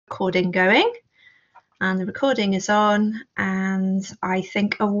recording going, and the recording is on, and I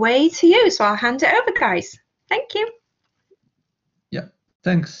think away to you. So I'll hand it over, guys. Thank you. Yeah,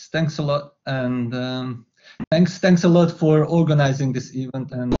 thanks a lot, and thanks a lot for organizing this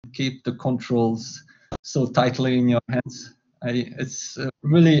event and keep the controls so tightly in your hands. It's a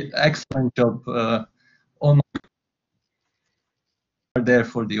really excellent job. All are there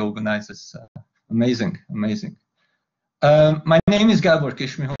for the organizers. Amazing. My name is Gábor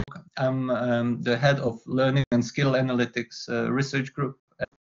Kismihok. I'm the head of Learning and Skill Analytics Research Group,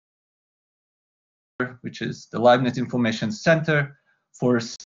 which is the LiveNet Information Center for.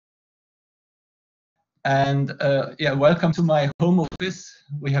 And yeah, welcome to my home office.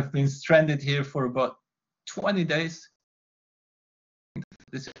 We have been stranded here for about 20 days.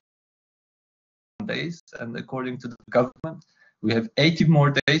 This is days, and according to the government, we have 80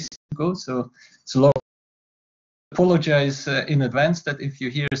 more days to go. So it's a lot. Apologize in advance that if you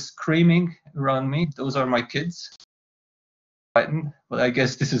hear screaming around me, those are my kids. But I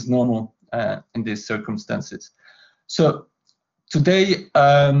guess this is normal in these circumstances. So today we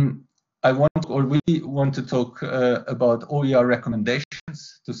want to talk about OER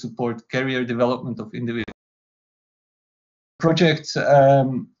recommendations to support career development of individual projects,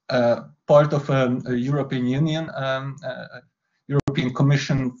 part of a European Union, European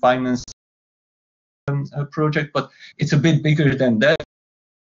Commission finance project, but it's a bit bigger than that.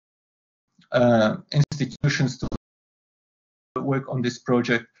 Institutions to work on this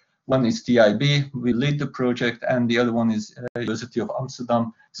project. One is TIB, we lead the project, and the other one is University of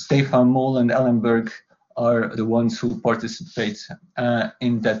Amsterdam. Stefan Moll and Ellenberg are the ones who participate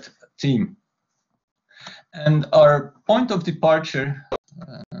in that team. And our point of departure,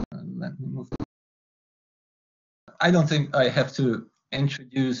 let me move. I don't think I have to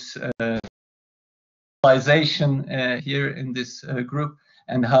introduce here in this group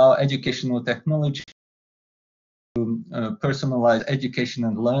and how educational technology to personalize education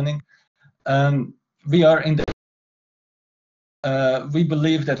and learning. We are in the we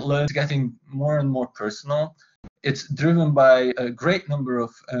believe that learning is getting more and more personal. It's driven by a great number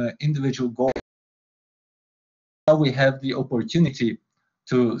of individual goals. Now we have the opportunity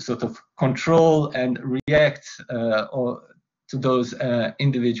to sort of control and react to those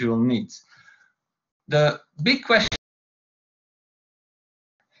individual needs. The big question,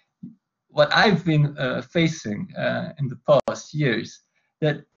 what I've been facing in the past years,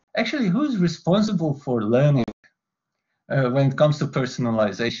 that actually who's responsible for learning when it comes to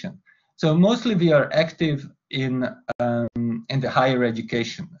personalization? So mostly we are active in the higher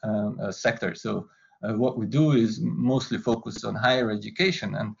education sector. So what we do is mostly focus on higher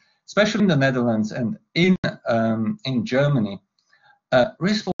education, and especially in the Netherlands and in Germany.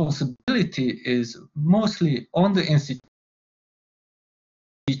 Responsibility is mostly on the institute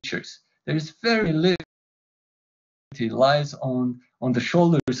teachers. There is very little lies on the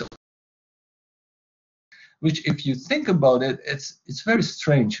shoulders of, which, if you think about it, it's very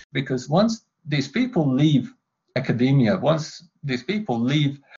strange, because once these people leave academia, once these people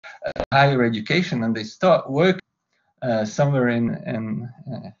leave higher education and they start working somewhere in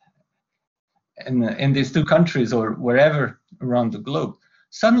these two countries or wherever around the globe,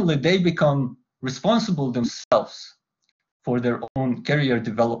 suddenly they become responsible themselves for their own career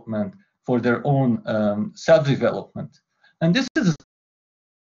development, for their own self-development. And this is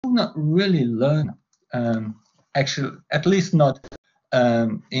not really learn, actually, at least not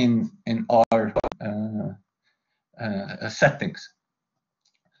in our settings.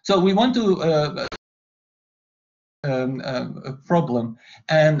 So we want to a problem,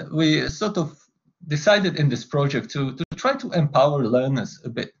 and we sort of decided in this project to try to empower learners a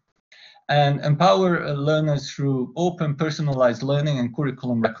bit, and empower learners through open, personalized learning and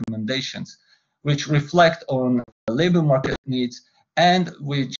curriculum recommendations, which reflect on labor market needs and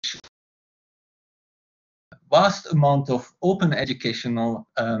which vast amount of open educational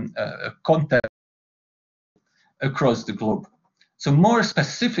content across the globe. So more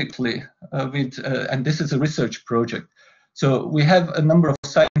specifically, and this is a research project, so we have a number of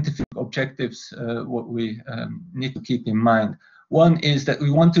scientific objectives what we need to keep in mind. One is that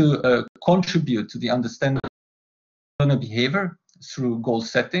we want to contribute to the understanding of learner behavior through goal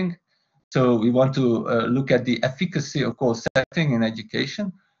setting. So we want to look at the efficacy of goal setting in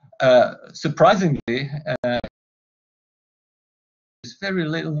education. Surprisingly, there's very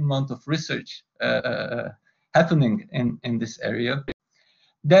little amount of research happening in this area.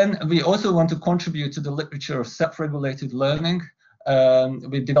 Then we also want to contribute to the literature of self-regulated learning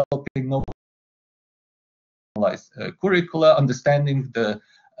with developing normalized curricula, understanding the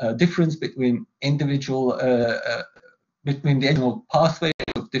difference between individual pathways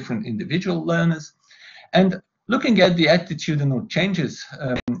of different individual learners, and looking at the attitudinal changes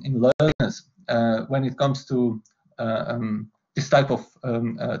in learners when it comes to this type of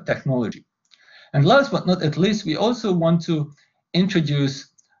technology. And last but not at least, we also want to introduce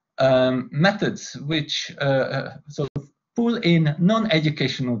methods which sort of pull in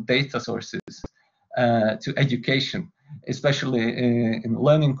non-educational data sources to education, especially in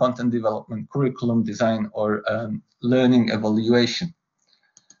learning content development, curriculum design, or learning evaluation.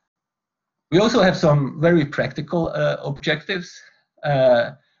 We also have some very practical objectives.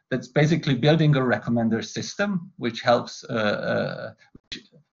 That's basically building a recommender system, which helps, which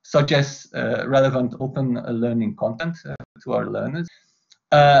suggests relevant open learning content to our learners.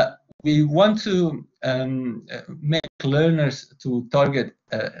 We want to make learners to target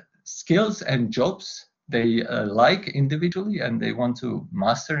skills and jobs they like individually and they want to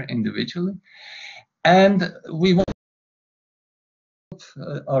master individually. And we want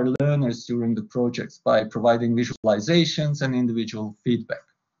our learners during the projects by providing visualizations and individual feedback.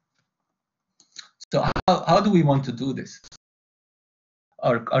 So how do we want to do this?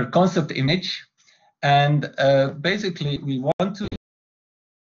 Our concept image, and basically we want to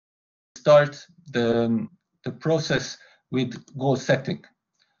start the process with goal setting.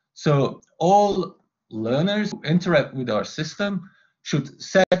 So all learners who interact with our system should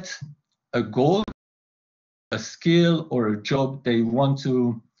set a goal, a skill, or a job they want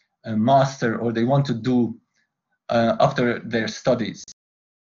to master or they want to do after their studies.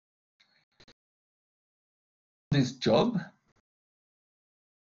 This job,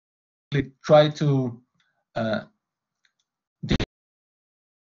 we try to the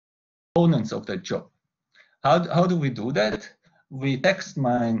components of that job. How do we do that? We text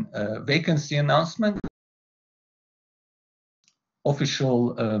mine vacancy announcement,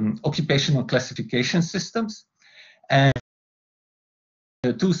 official occupational classification systems, and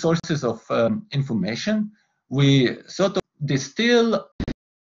two sources of information. We sort of distill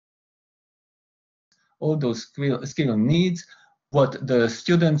all those skill needs, what the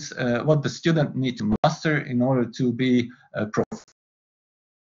student need to master in order to be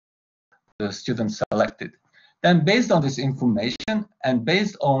the student selected. Then, based on this information and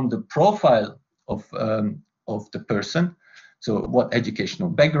based on the profile of the person, so what educational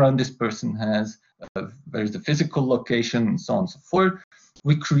background this person has, where is the physical location, and so on and so forth,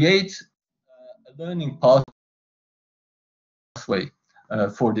 we create a learning pathway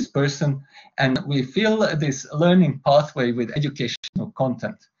for this person, and we fill this learning pathway with educational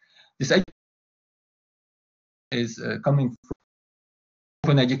content. This is coming from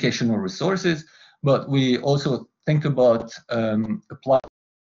open educational resources, but we also think about applying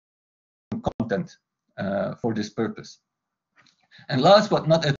content for this purpose. And last but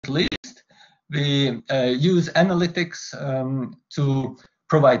not at least, we use analytics to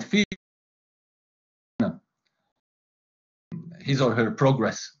provide feedback on his or her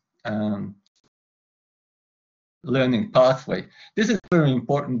progress learning pathway. This is very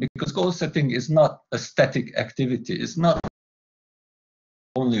important because goal setting is not a static activity. It's not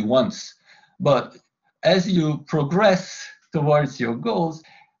only once, but as you progress towards your goals,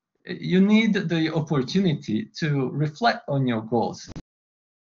 you need the opportunity to reflect on your goals,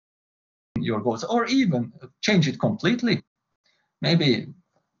 or even change it completely. Maybe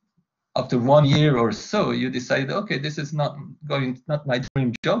after 1 year or so, you decide, okay, this is not my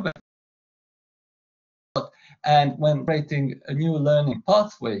dream job. And when creating a new learning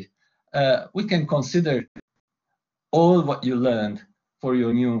pathway, we can consider all what you learned for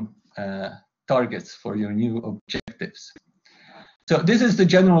your new targets, for your new objectives. So this is the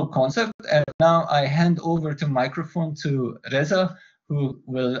general concept, and now I hand over the microphone to Reza, who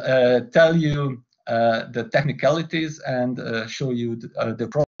will tell you the technicalities and show you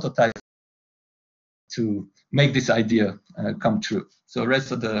the prototype to make this idea come true. So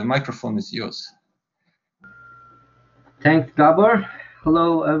Reza, the microphone is yours. Thanks, Gabor.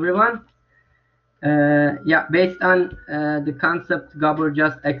 Hello, everyone. Yeah, based on the concept Gabor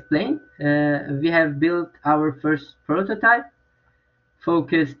just explained, we have built our first prototype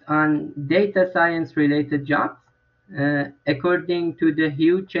focused on data science related jobs. According to the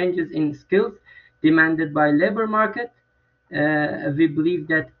huge changes in skills demanded by labor market, we believe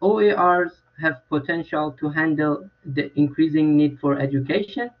that OERs have potential to handle the increasing need for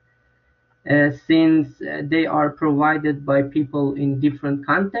education, since they are provided by people in different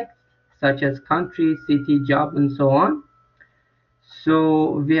contexts, such as country, city, job, and so on.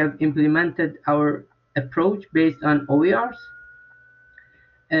 So we have implemented our approach based on OERs.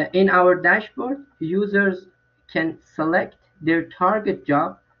 In our dashboard, users can select their target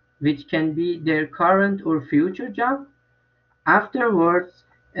job, which can be their current or future job. Afterwards,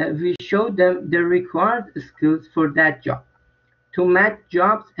 we show them the required skills for that job. To match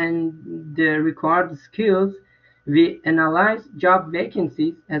jobs and the required skills, we analyze job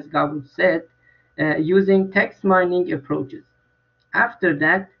vacancies, as Gabor said, using text mining approaches. After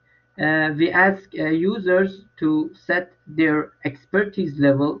that, we ask users to set their expertise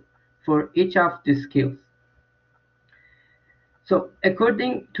level for each of the skills. So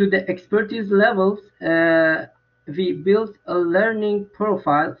according to the expertise levels, we built a learning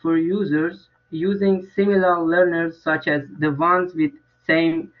profile for users using similar learners such as the ones with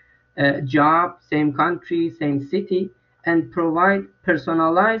same job, same country, same city, and provide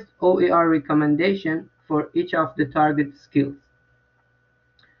personalized OER recommendation for each of the target skills.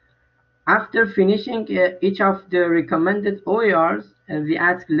 After finishing each of the recommended OERs, we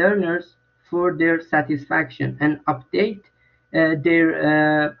ask learners for their satisfaction and update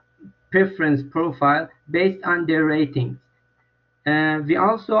their preference profile based on their ratings. We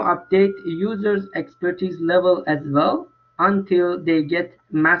also update users' expertise level as well until they get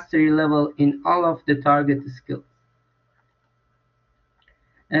mastery level in all of the target skills.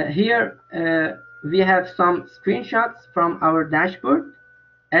 Here we have some screenshots from our dashboard.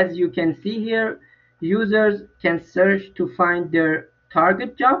 As you can see here, users can search to find their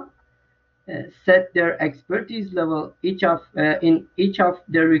target job, set their expertise level in each of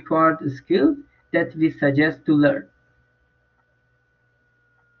the required skills that we suggest to learn.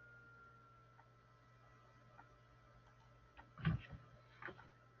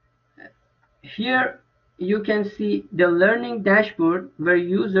 Here you can see the learning dashboard where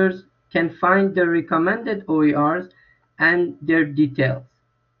users can find the recommended OERs and their details.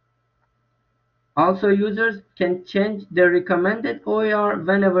 Also, users can change the recommended OER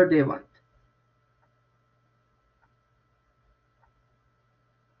whenever they want.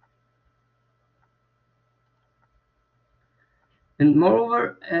 And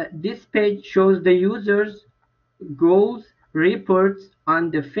moreover, this page shows the users' goals, reports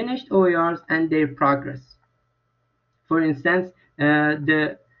on the finished OERs and their progress. For instance,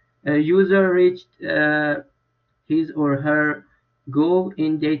 the user reached his or her goal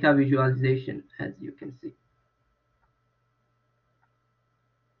in data visualization, as you can see.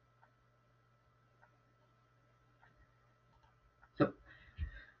 So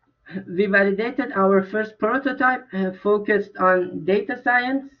we validated our first prototype focused on data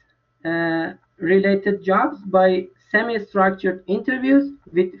science related jobs by semi-structured interviews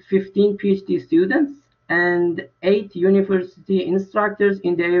with 15 PhD students and 8 university instructors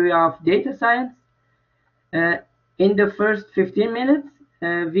in the area of data science. In the first 15 minutes,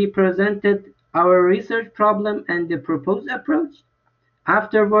 we presented our research problem and the proposed approach.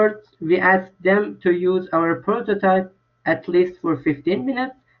 Afterwards, we asked them to use our prototype at least for 15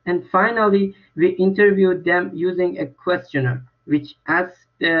 minutes. And finally, we interviewed them using a questionnaire, which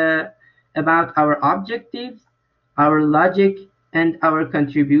asked about our objectives, our logic, and our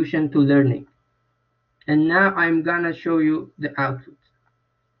contribution to learning. And now I'm gonna show you the output.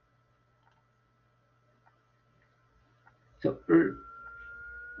 So,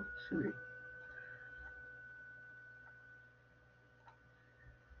 sorry.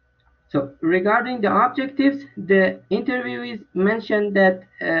 So regarding the objectives, the interviewees mentioned that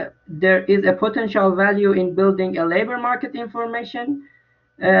there is a potential value in building a labor market information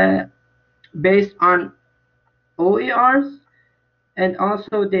based on OERs, and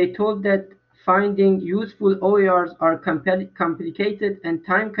also they told that finding useful OERs are complicated and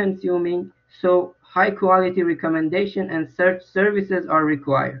time-consuming, so high-quality recommendation and search services are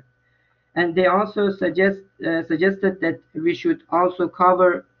required. And they also suggested that we should also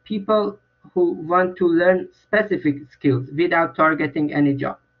cover people who want to learn specific skills without targeting any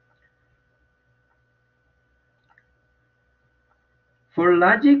job. For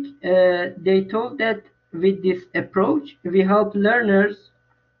logic, they told that with this approach, we help learners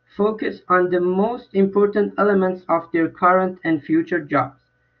focus on the most important elements of their current and future jobs.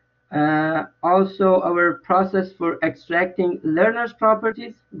 Also, our process for extracting learners'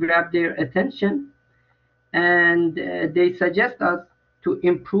 properties grabbed their attention, and they suggest us to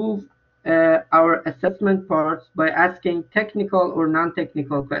improve our assessment parts by asking technical or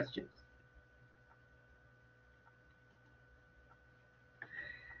non-technical questions.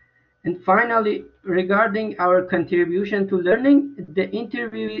 And finally, regarding our contribution to learning, the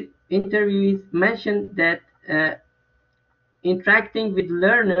interviewees mentioned that interacting with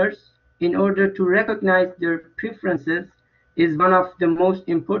learners in order to recognize their preferences is one of the most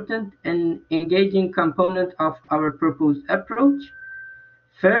important and engaging components of our proposed approach.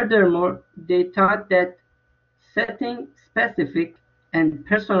 Furthermore, they thought that setting specific and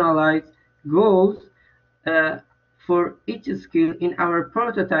personalized goals for each skill in our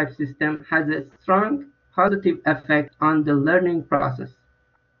prototype system has a strong positive effect on the learning process.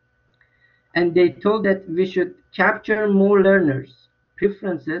 And they told that we should capture more learners'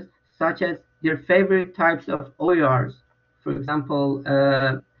 preferences, such as their favorite types of OERs, for example,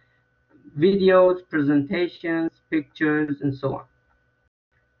 videos, presentations, pictures, and so on.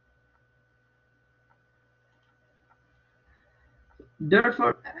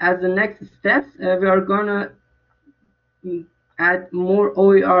 Therefore, as the next steps, we are going to add more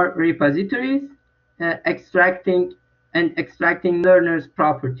OER repositories, extracting learners'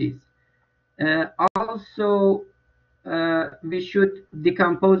 properties. Also, we should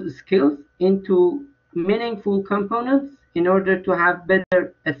decompose skills into meaningful components in order to have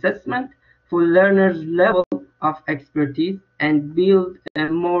better assessment for learners' level of expertise and build a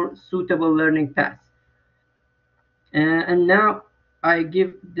more suitable learning path. And now I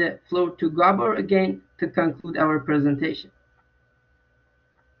give the floor to Gabor again to conclude our presentation.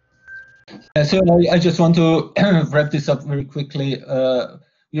 So I just want to wrap this up very quickly.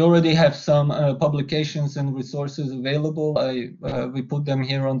 We already have some publications and resources available. We put them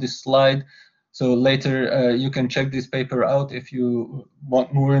here on this slide. So later you can check this paper out if you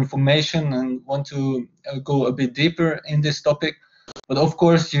want more information and want to go a bit deeper in this topic. But of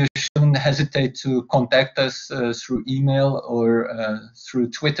course, you shouldn't hesitate to contact us through email or through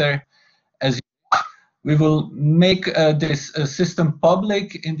Twitter. We will make this system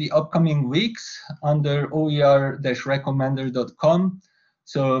public in the upcoming weeks under OER-recommender.com.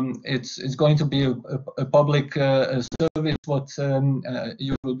 So it's going to be a public service what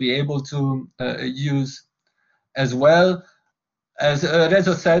you will be able to use as well. As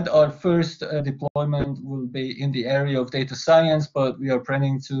Reza said, our first deployment will be in the area of data science, but we are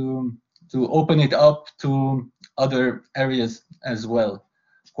planning to open it up to other areas as well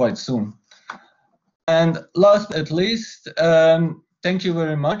quite soon. And last but not least, thank you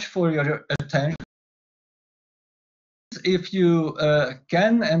very much for your attention. If you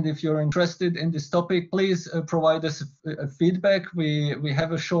can, and if you're interested in this topic, please provide us a feedback. We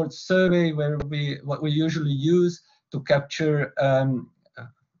have a short survey where what we usually use to capture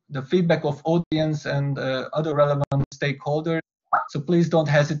the feedback of audience and other relevant stakeholders. So please don't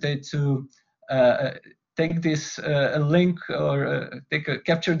hesitate to take this link or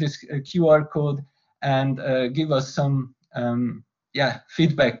capture this QR code and give us some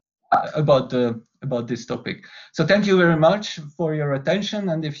feedback about this topic. So thank you very much for your attention,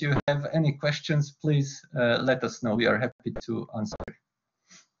 and if you have any questions, please let us know. We are happy to answer.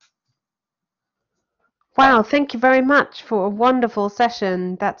 Wow, thank you very much for a wonderful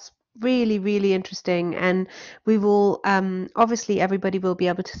session. That's really, really interesting, and we will obviously everybody will be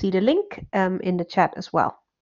able to see the link in the chat as well.